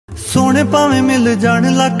सोने भावें मिल जान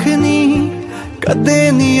लख नी, कदे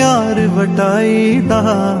नी यार वटाई दा।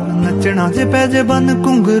 नचना जे पै जे बन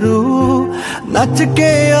घुंघरू, नच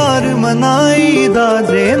के यार मनाई दा।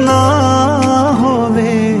 जे ना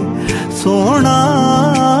होवे सोना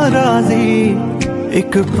राजी,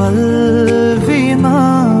 एक पल भी ना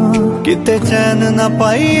किते चैन ना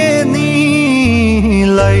पाइए नी।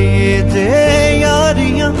 लाइए जे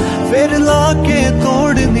यारियां फिर लाके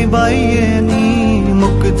तोड़ निभाइए नी।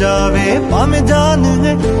 मुक जावे भावें जान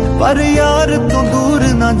है पर यार तो दूर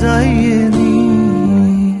ना जाइए नी।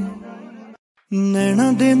 नैना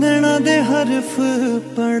दे हरफ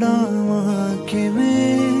पढ़ावा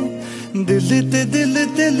किवें, दिल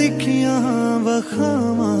ते लिखियां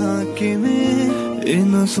वखावा किवें।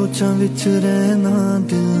 इन्हां सोचां विच रहना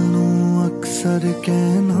दिल नूं अक्सर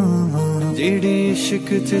कहना वा। जेड़ी इश्क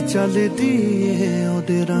च चलदी है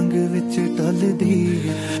ओदे रंग विच ढलदी,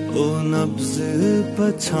 ओ नब्ज़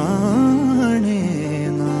पछाणे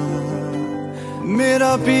ना।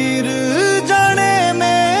 मेरा पीर